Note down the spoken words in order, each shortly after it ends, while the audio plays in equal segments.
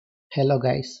Hello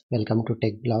guys, welcome to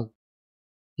Tech Blog.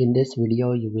 In this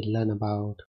video you will learn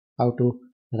about how to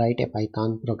write a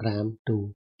Python program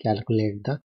to calculate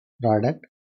the product,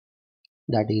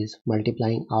 that is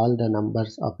multiplying all the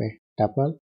numbers of a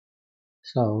tuple.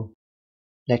 So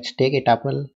let's take a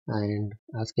tuple and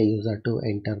ask a user to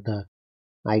enter the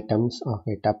items of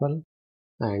a tuple,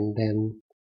 and then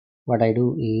what I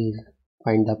do is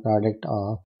find the product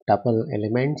of tuple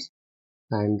elements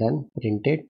and then print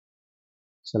it.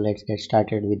 So let's get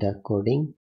started with the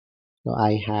coding. So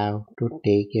I have to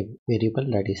take a variable,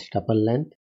 that is tuple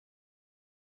length,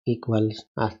 equals,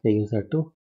 ask the user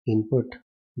to input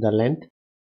the length,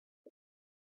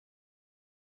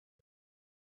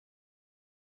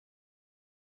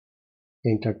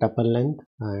 enter tuple length,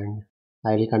 and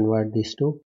I will convert this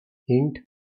to int.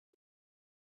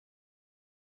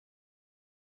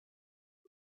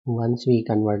 Once we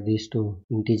convert this to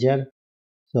integer,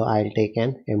 so I'll take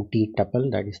an empty tuple,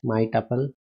 that is my tuple,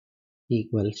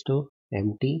 equals to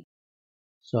empty.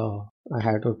 So I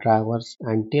have to traverse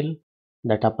until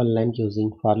the tuple length using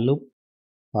for loop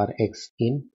for x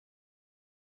in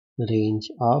range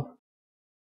of,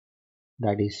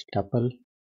 that is tuple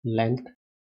length,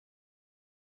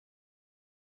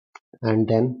 and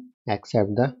then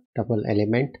accept the tuple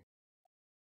element,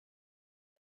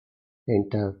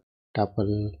 enter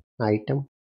tuple item.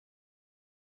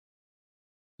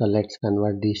 So let's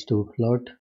convert these to float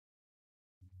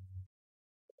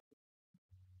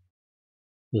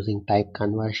using type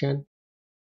conversion.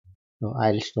 So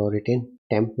I'll store it in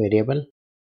temp variable,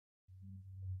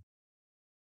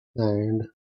 and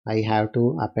I have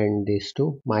to append this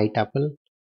to my tuple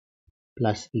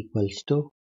plus equals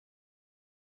to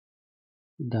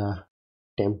the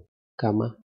temp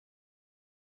comma.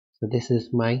 So this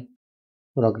is my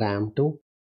program to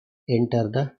enter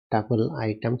the tuple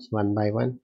items one by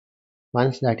one.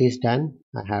 Once that is done,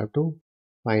 I have to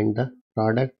find the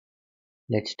product.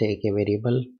 Let's take a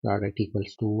variable product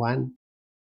equals to 1.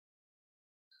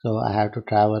 So I have to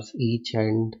traverse each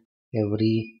and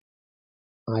every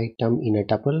item in a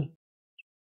tuple.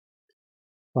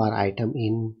 For item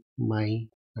in my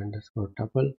underscore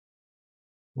tuple,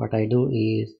 what I do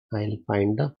is I'll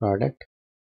find the product,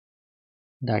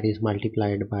 that is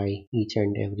multiplied by each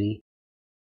and every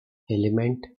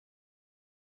element,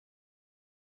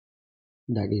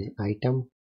 that is item,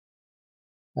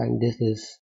 and this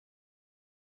is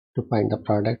to find the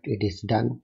product. It is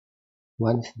done.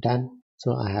 Once done,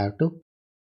 so I have to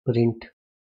print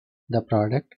the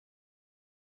product.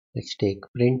 Let's take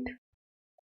print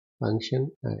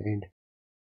function, and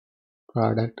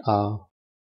product of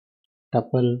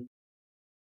tuple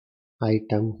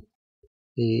item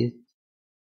is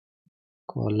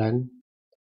colon,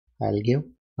 I'll give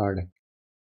product.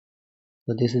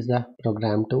 So this is the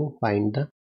program to find the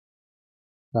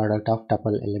product of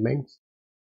tuple elements.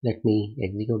 Let me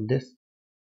execute this.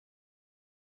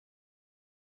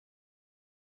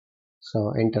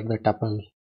 So enter the tuple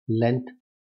length,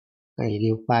 I'll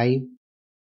give 5.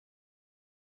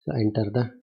 So enter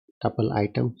the tuple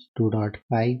items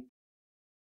 2.5,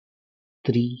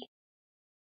 3,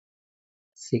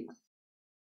 6,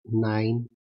 9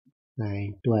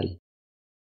 and 12.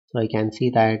 So I can see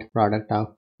that product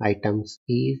of items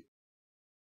is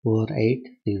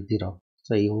 4860.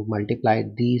 So you multiply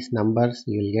these numbers,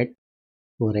 you will get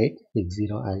 4860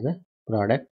 as a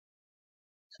product.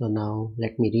 So now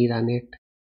let me rerun it.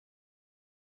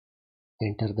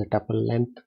 Enter the tuple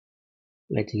length.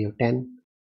 Let's give 10.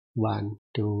 1,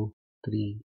 2,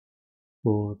 3,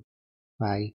 4,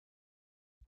 5,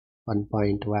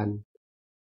 1.1,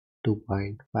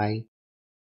 2.5,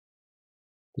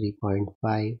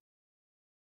 3.5,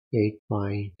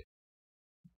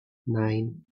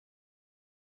 8.9,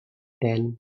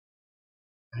 10,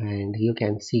 and you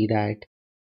can see that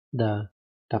the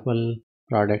tuple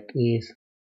product is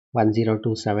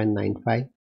 102795.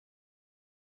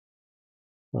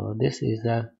 So this is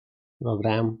the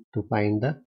program to find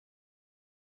the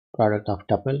product of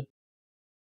tuple.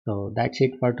 So that's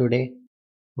it for today.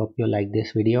 Hope you like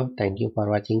this video. Thank you for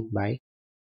watching. Bye.